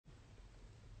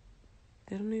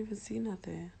They don't even see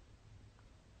nothing.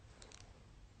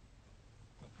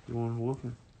 You want to look?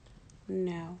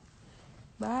 No.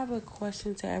 But I have a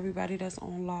question to everybody that's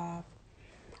on live.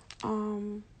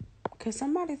 Can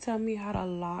somebody tell me how to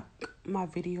lock my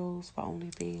videos for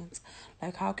OnlyFans?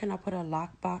 Like, how can I put a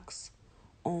lockbox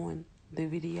on the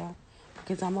video?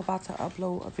 Because I'm about to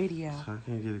upload a video. So I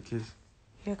can't get a kiss.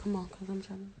 Yeah, come on, because I'm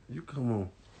trying to... You come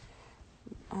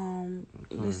on.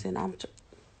 Listen,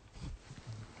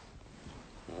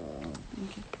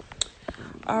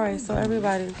 Alright, so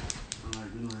everybody.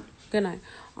 Good night.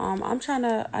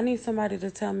 I need somebody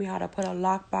to tell me how to put a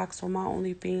lockbox on my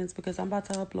OnlyFans because I'm about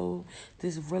to upload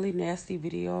this really nasty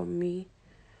video of me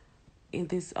in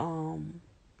this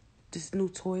new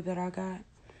toy that I got.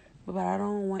 But I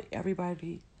don't want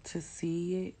everybody to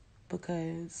see it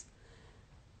because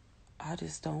I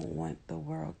just don't want the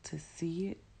world to see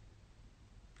it.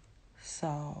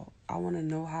 So I want to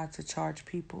know how to charge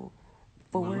people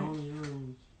for it.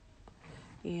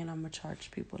 And I'm going to charge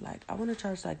people I want to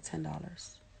charge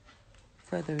 $10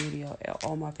 for the video.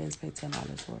 All my fans pay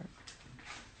 $10 for it.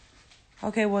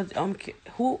 Okay, well,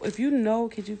 if you know,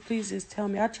 could you please just tell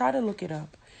me? I tried to look it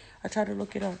up.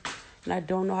 And I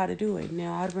don't know how to do it.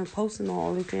 Now, I've been posting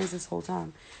on OnlyFans this whole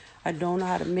time. I don't know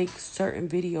how to make certain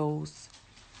videos.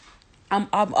 I'm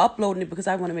uploading it because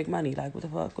I want to make money. Like, what the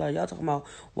fuck? Like, y'all talking about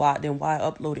why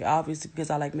upload it? Obviously,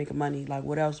 because I like making money. Like,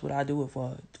 what else would I do it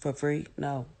for? For free?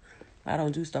 No. I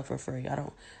don't do stuff for free.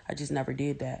 I just never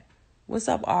did that. What's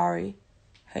up, Ari?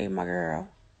 Hey, my girl.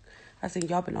 I think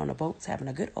y'all been on the boats having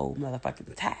a good old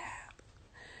motherfucking time.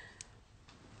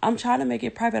 I'm trying to make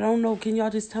it private. I don't know. Can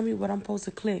y'all just tell me what I'm supposed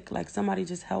to click? Like, somebody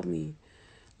just help me.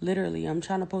 Literally, I'm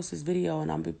trying to post this video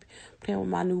and I'm playing with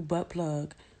my new butt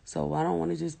plug. So I don't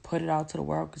want to just put it out to the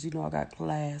world because, I got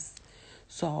class.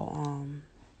 So,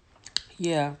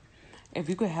 yeah. If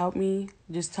you could help me,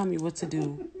 just tell me what to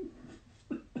do.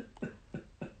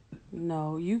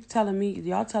 No, y'all telling me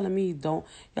y'all telling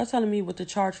me what to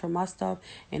charge for my stuff.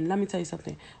 And let me tell you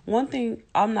something. One thing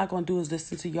I'm not going to do is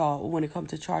listen to y'all when it comes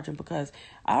to charging because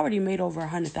I already made over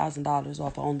 $100,000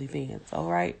 off of OnlyFans,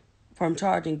 all right? From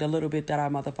charging the little bit that I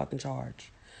motherfucking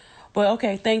charge. But,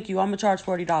 okay, thank you. I'm going to charge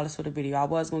 $40 for the video. I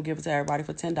was going to give it to everybody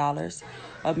for $10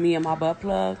 of me and my butt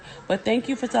plug. But thank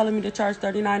you for telling me to charge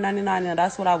 $39.99, and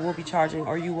that's what I will be charging,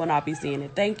 or you will not be seeing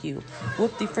it. Thank you.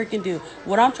 Whoop-de-freaking-do.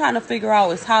 What I'm trying to figure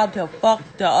out is how to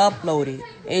upload it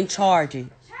and charge it.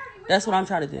 That's what I'm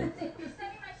trying to do.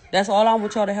 That's all I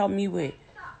want y'all to help me with.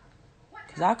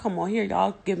 Because I come on here,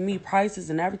 y'all giving me prices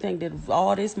and everything, did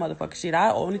all this motherfucking shit.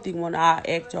 Only thing when I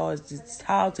ask y'all is just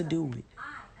how to do it.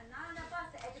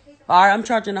 All right, I'm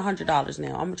charging $100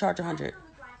 now. I'm gonna charge $100.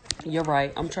 You're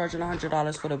right. I'm charging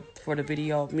 $100 for the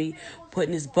video of me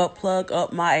putting this butt plug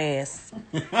up my ass.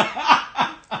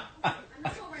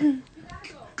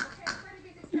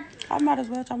 I might as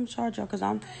well charge y'all because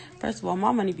first of all,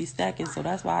 my money be stacking, so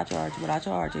that's why I charge what I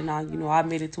charge. And I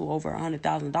made it to over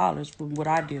 $100,000 from what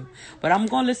I do. But I'm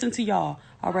gonna listen to y'all.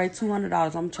 All right, $200.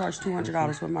 I'm gonna charge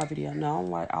 $200 for my video.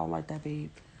 No, I don't like that,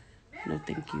 babe. No,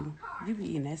 thank you. You be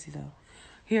eating nasty though.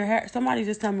 Here, somebody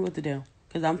just tell me what to do.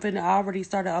 Because I already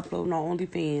started uploading on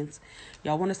OnlyFans.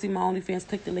 Y'all want to see my OnlyFans?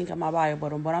 Click the link in my bio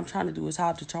button. What I'm trying to do is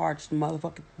how to charge the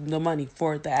money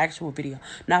for the actual video.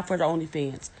 Not for the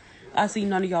OnlyFans. I see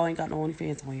none of y'all ain't got no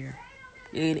OnlyFans on here.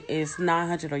 It's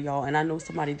 900 of y'all. And I know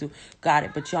somebody got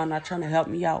it. But y'all not trying to help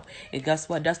me out. And guess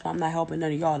what? That's why I'm not helping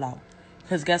none of y'all out.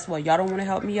 Because guess what? Y'all don't want to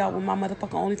help me out with my motherfucking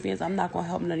OnlyFans. I'm not going to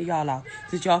help none of y'all out.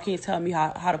 Since y'all can't tell me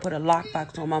how to put a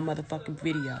lockbox on my motherfucking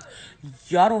video.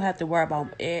 Y'all don't have to worry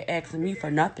about asking me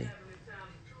for nothing.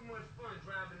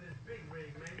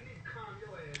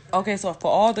 Okay, so for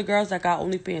all the girls that got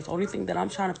OnlyFans, only thing that I'm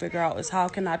trying to figure out is how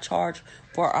can I charge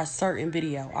for a certain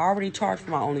video. I already charged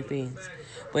for my OnlyFans.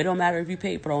 But it don't matter if you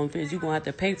pay for the OnlyFans. You're going to have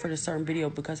to pay for the certain video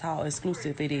because how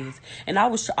exclusive it is. And I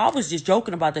was just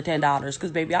joking about the $10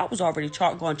 because, baby, I was already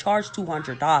going to charge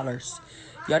 $200.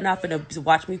 Y'all not finna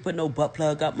watch me put no butt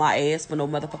plug up my ass for no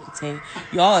motherfucking 10.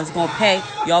 Y'all is going to pay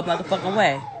y'all motherfucking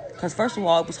way. Because, first of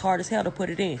all, it was hard as hell to put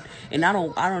it in. And I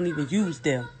don't even use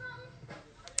them.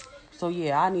 So,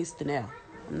 yeah, I need to know.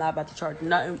 I'm not about to charge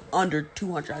nothing under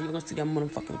 $200. You're going to see that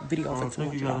motherfucking video for $200. I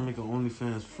think you got to make an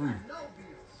OnlyFans free.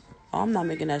 I'm not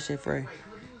making that shit free.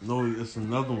 No, it's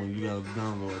another one you gotta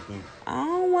download, I think. I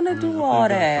don't want to do all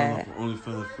that.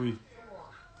 OnlyFans free.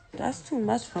 That's too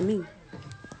much for me.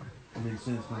 Makes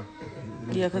sense, man.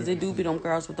 Yeah, because they do be them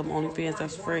girls with them OnlyFans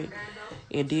that's free.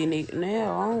 And then I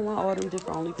don't want all them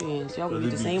different OnlyFans. Y'all can be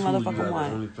the same motherfucking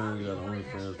one. You got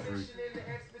OnlyFans free.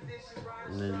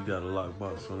 And then you got a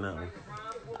lockbox on that one.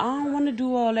 I don't want to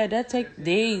do all that. That take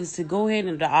days to go ahead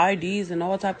and the IDs and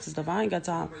all types of stuff. I ain't got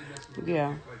time.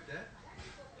 Yeah.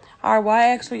 All right, well, I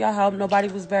asked for y'all help. Nobody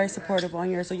was very supportive on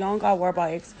here, so y'all don't gotta worry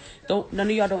about X. None of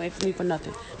y'all don't ask me for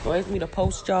nothing. Don't ask me to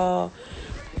post y'all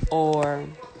or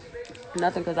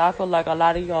nothing, because I feel like a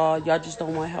lot of y'all just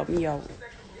don't want to help me out.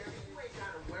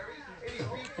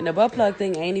 And the butt plug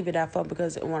thing ain't even that fun,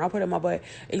 because when I put it in my butt,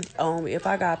 if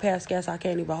I got past gas, I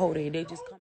can't even hold it. They just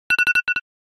come.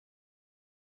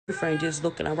 Friend just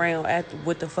looking around at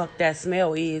what the fuck that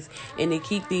smell is, and they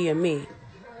keep being me.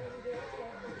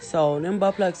 So them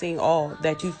butt plugs ain't all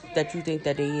that you think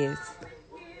that they is.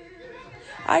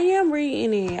 I am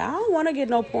reading it. I don't want to get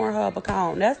no Pornhub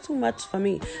account. That's too much for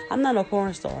me. I'm not a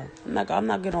porn star. I'm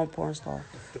not getting on porn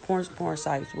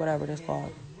sites, whatever that's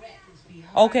called.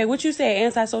 Okay, what you said?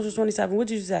 Antisocial 27. What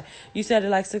did you say? You said it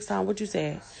like 6 times. What you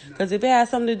said? Because if it has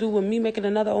something to do with me making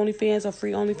another OnlyFans or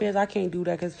free OnlyFans, I can't do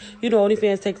that. Because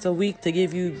OnlyFans takes a week to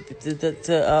give you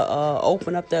to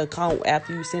open up the account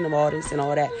after you send them all this and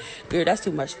all that. Girl, that's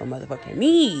too much for motherfucking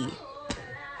me.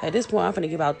 At this point, I'm finna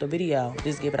give out the video.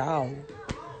 Just give it all.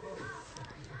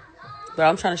 But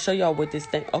I'm trying to show y'all what this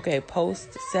thing. Okay,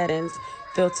 post settings,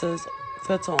 filter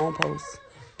on post.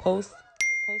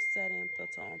 Post setting,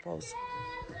 filter on post.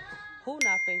 Who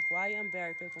not faithful? I am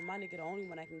very faithful. My nigga the only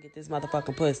one I can get this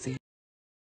motherfucking pussy.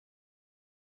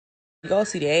 Go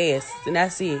see the ass, and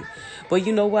that's it. But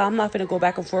you know what? I'm not finna go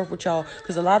back and forth with y'all,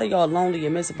 because a lot of y'all lonely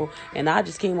and miserable, and I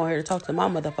just came on here to talk to my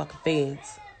motherfucking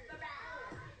fans.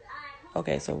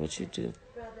 Okay, so what you do?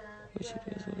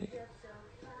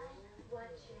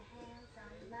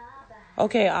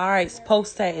 Okay, all right,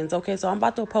 post settings. Okay, so I'm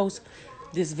about to post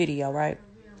this video, right?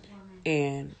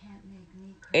 And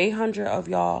 800 of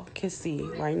y'all can see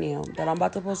right now that I'm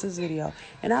about to post this video,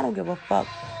 and I don't give a fuck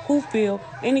who feel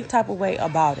any type of way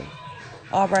about it.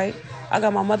 All right, I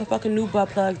got my motherfucking new butt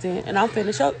plugs in, and I'm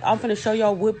finna show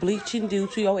y'all what bleaching do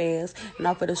to your ass, and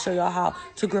I'm finna show y'all how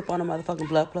to grip on a motherfucking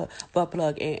butt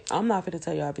plug. And I'm not finna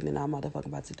tell y'all everything I'm motherfucking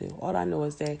about to do. All I know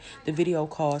is that the video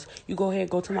costs. You go ahead,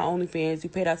 go to my OnlyFans. You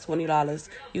pay that $20.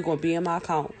 You gonna be in my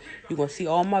account. You gonna see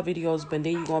all my videos, but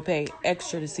then you gonna pay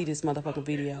extra to see this motherfucking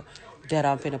video that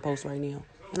I'm finna post right now.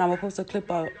 And I'm gonna post a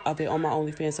clip of it on my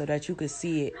OnlyFans so that you can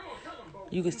see it.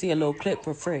 You can see a little clip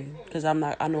for free, because I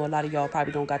know a lot of y'all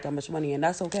probably don't got that much money, and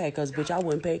that's okay, because bitch, I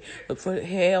wouldn't pay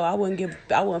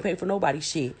I wouldn't pay for nobody's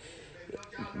shit.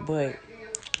 But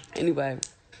anyway,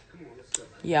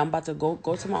 yeah, I'm about to go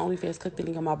to my OnlyFans, click the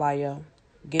link in my bio,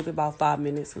 give it about 5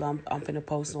 minutes, I'm finna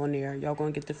post on there. Y'all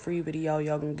gonna get the free video,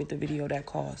 y'all gonna get the video that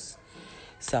costs.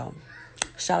 So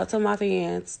shout out to my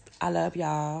fans, I love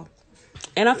y'all.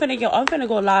 And I'm finna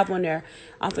go live on there.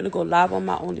 I'm finna go live on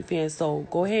my OnlyFans. So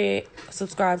go ahead,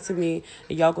 subscribe to me,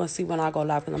 and y'all gonna see when I go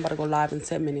live, because I'm about to go live in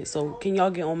 10 minutes. So can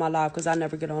y'all get on my live, because I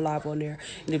never get on live on there.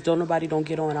 And if nobody don't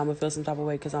get on, I'm gonna feel some type of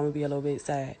way, because I'm gonna be a little bit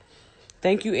sad.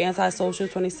 Thank you, Antisocial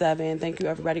 27. Thank you,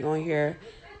 everybody on here.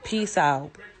 Peace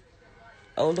out.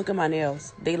 Oh, look at my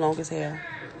nails. They long as hell.